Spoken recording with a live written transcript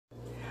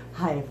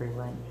Hi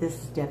everyone, this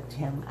is Deb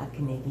Tim, a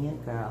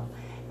Canadian girl,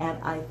 and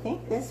I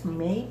think this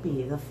may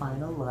be the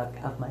final look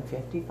of my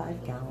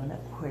 55-gallon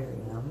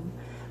aquarium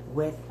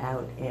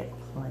without it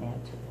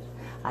planted.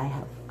 I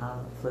have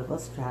fluval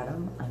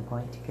stratum. I'm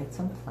going to get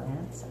some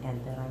plants,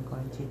 and then I'm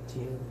going to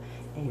do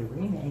a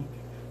remake,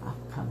 a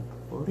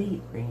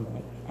complete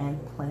remake,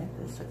 and plant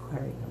this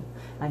aquarium.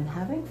 I'm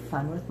having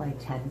fun with my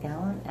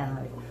 10-gallon, and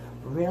I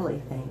really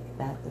think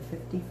that the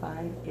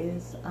 55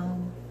 is,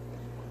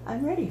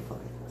 I'm ready for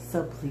it.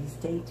 So please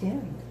stay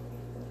tuned.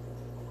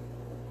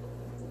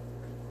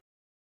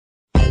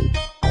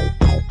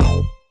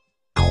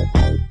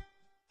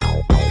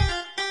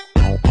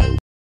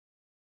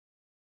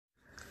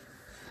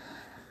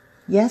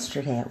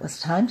 Yesterday it was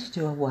time to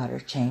do a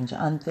water change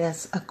on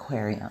this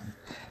aquarium.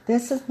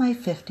 This is my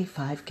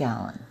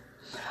 55-gallon.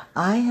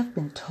 I have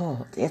been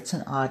told it's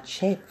an odd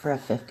shape for a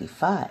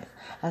 55,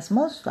 as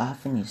most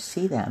often you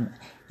see them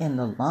in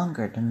the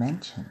longer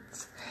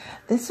dimensions.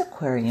 This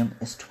aquarium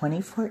is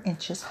 24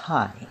 inches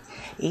high,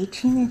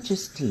 18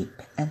 inches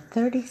deep, and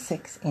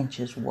 36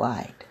 inches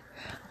wide.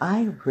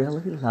 I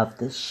really love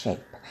this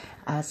shape,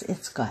 as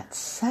it's got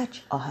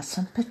such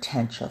awesome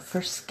potential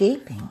for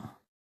scaping.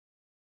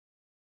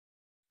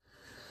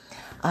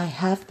 I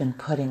have been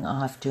putting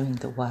off doing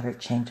the water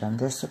change on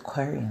this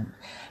aquarium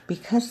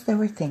because there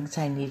were things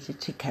I needed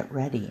to get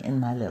ready in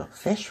my little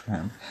fish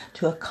room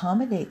to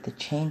accommodate the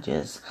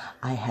changes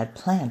I had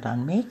planned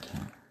on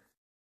making.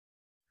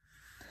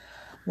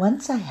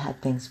 Once I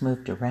had things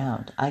moved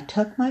around, I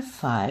took my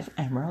 5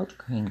 emerald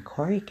green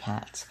cory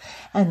cats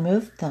and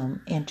moved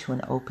them into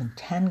an open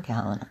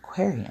 10-gallon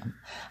aquarium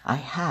I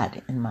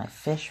had in my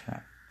fish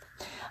room.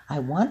 I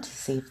want to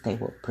see if they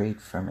will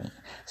breed for me,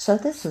 so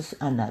this is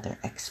another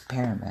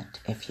experiment,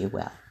 if you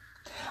will.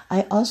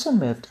 I also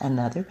moved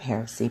another pair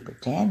of zebra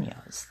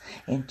danios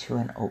into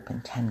an open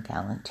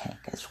 10-gallon tank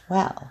as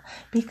well,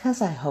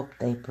 because I hope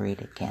they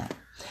breed again.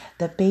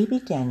 The baby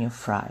Daniel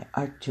fry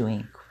are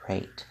doing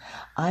great.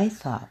 I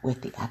thought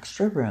with the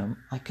extra room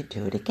I could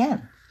do it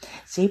again.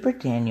 Zebra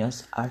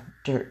danios are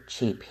dirt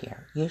cheap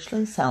here,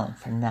 usually selling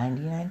for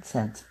 99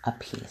 cents a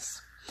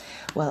piece.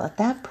 Well, at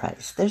that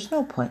price, there's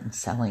no point in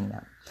selling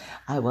them.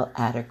 I will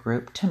add a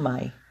group to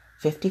my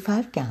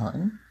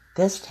 55-gallon,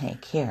 this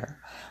tank here,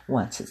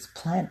 once it's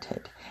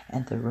planted,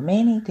 and the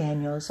remaining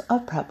danios I'll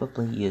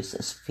probably use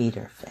as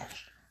feeder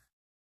fish.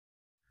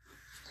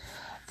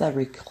 The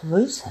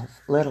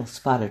reclusive little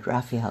spotted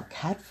Raphael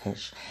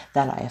catfish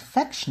that I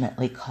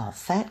affectionately call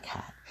Fat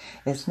Cat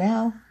is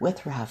now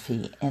with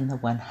Rafi in the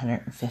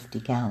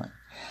 150-gallon.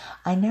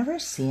 I never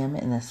see him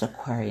in this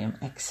aquarium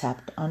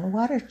except on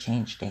water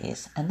change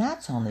days, and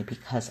that's only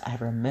because I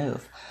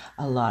remove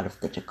a lot of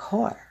the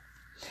decor.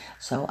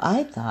 So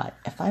I thought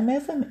if I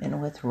move him in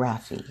with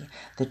Rafi,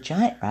 the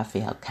giant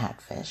Raphael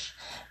catfish,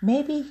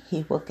 maybe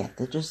he will get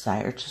the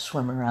desire to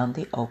swim around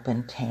the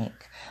open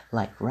tank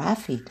like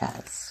Rafi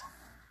does.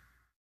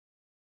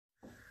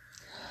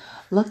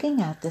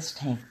 Looking at this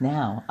tank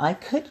now, I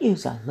could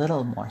use a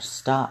little more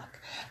stock.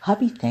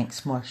 Hubby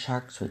thinks more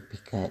sharks would be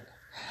good.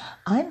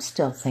 I'm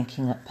still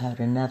thinking about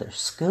another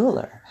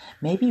schooler,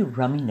 maybe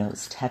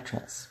rummy-nosed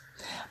tetras.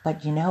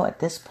 But you know, at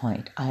this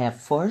point, I have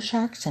 4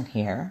 sharks in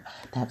here.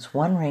 That's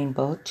 1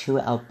 rainbow, 2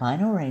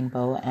 albino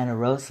rainbow, and a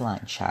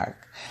roseline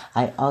shark.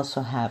 I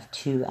also have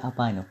 2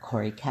 albino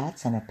cory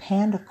cats and a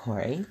panda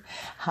cory,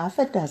 half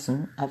a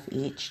dozen of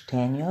each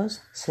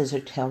Danios,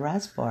 scissortail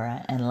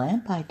rasbora, and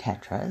lampi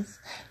tetras,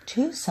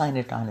 2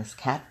 cynodontis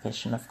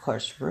catfish, and of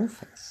course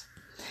Rufus.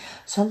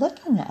 So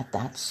looking at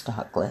that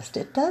stock list,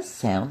 it does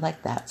sound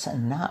like that's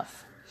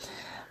enough.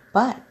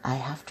 But I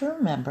have to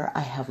remember I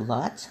have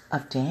lots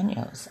of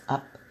danios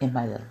up in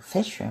my little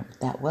fish room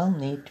that will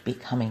need to be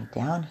coming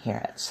down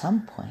here at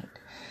some point.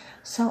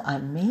 So I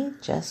may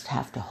just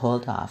have to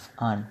hold off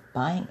on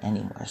buying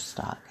any more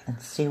stock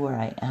and see where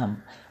I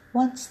am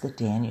once the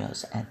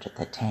danios enter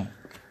the tank.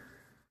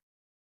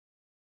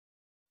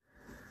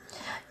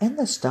 In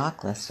the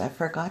stock list, I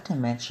forgot to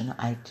mention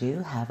I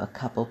do have a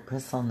couple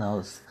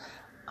bristlenose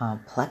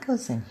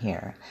plecos in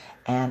here,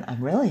 and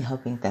I'm really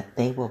hoping that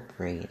they will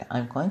breed.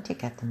 I'm going to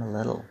get them a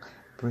little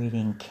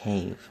breeding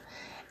cave,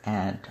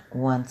 and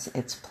once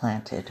it's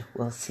planted,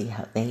 we'll see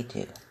how they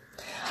do.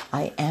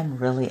 I am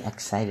really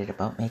excited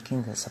about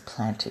making this a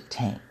planted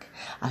tank.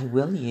 I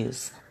will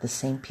use the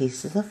same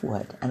pieces of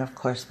wood and of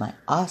course my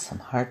awesome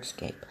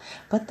hardscape,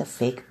 but the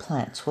fake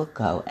plants will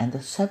go and the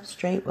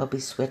substrate will be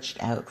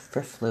switched out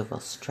for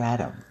fluval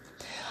stratum.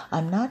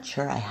 I'm not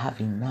sure I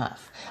have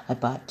enough. I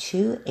bought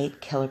 2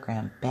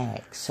 8-kilogram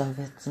bags, so if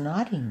it's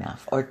not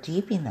enough or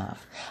deep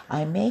enough,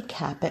 I may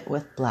cap it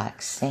with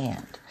black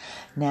sand.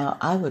 Now,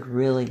 I would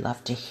really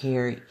love to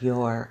hear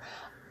your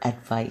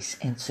advice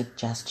and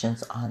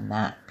suggestions on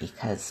that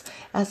because,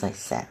 as I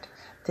said,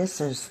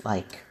 this is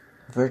like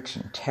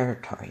virgin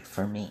territory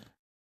for me.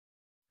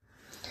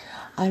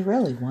 I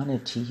really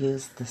wanted to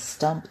use the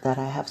stump that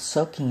I have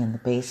soaking in the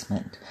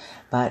basement,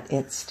 but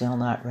it's still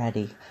not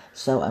ready,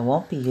 so I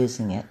won't be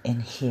using it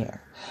in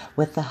here.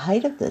 With the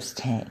height of this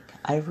tank,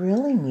 I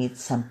really need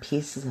some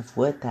pieces of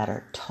wood that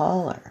are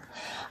taller.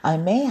 I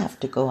may have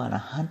to go on a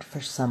hunt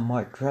for some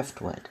more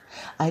driftwood.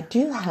 I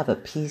do have a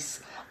piece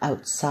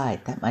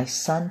outside that my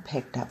son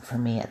picked up for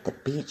me at the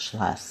beach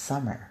last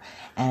summer,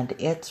 and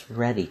it's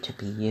ready to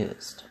be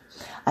used.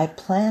 I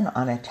plan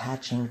on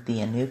attaching the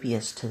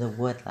Anubias to the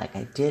wood like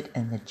I did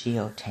in the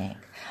Geo tank.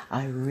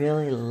 I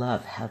really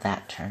love how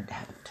that turned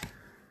out.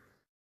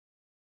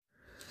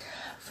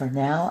 For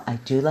now, I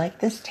do like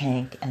this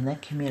tank and the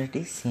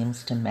community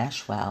seems to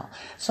mesh well,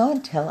 so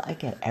until I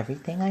get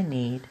everything I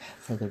need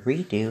for the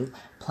redo,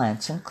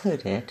 plants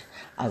included,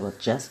 I will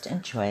just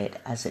enjoy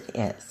it as it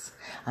is.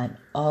 I'm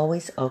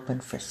always open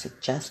for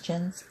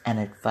suggestions and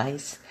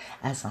advice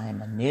as I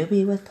am a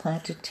newbie with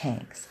planted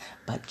tanks,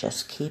 but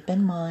just keep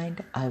in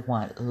mind I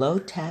want low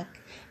tech,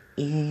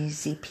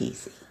 easy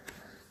peasy.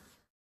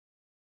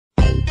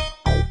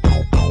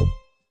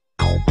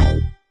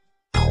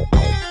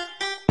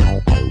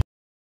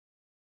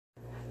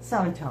 So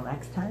until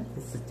next time,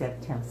 this is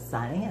Deb Tim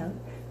signing out.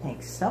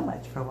 Thanks so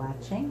much for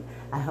watching.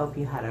 I hope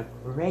you had a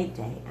great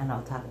day, and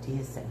I'll talk to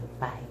you soon.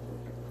 Bye.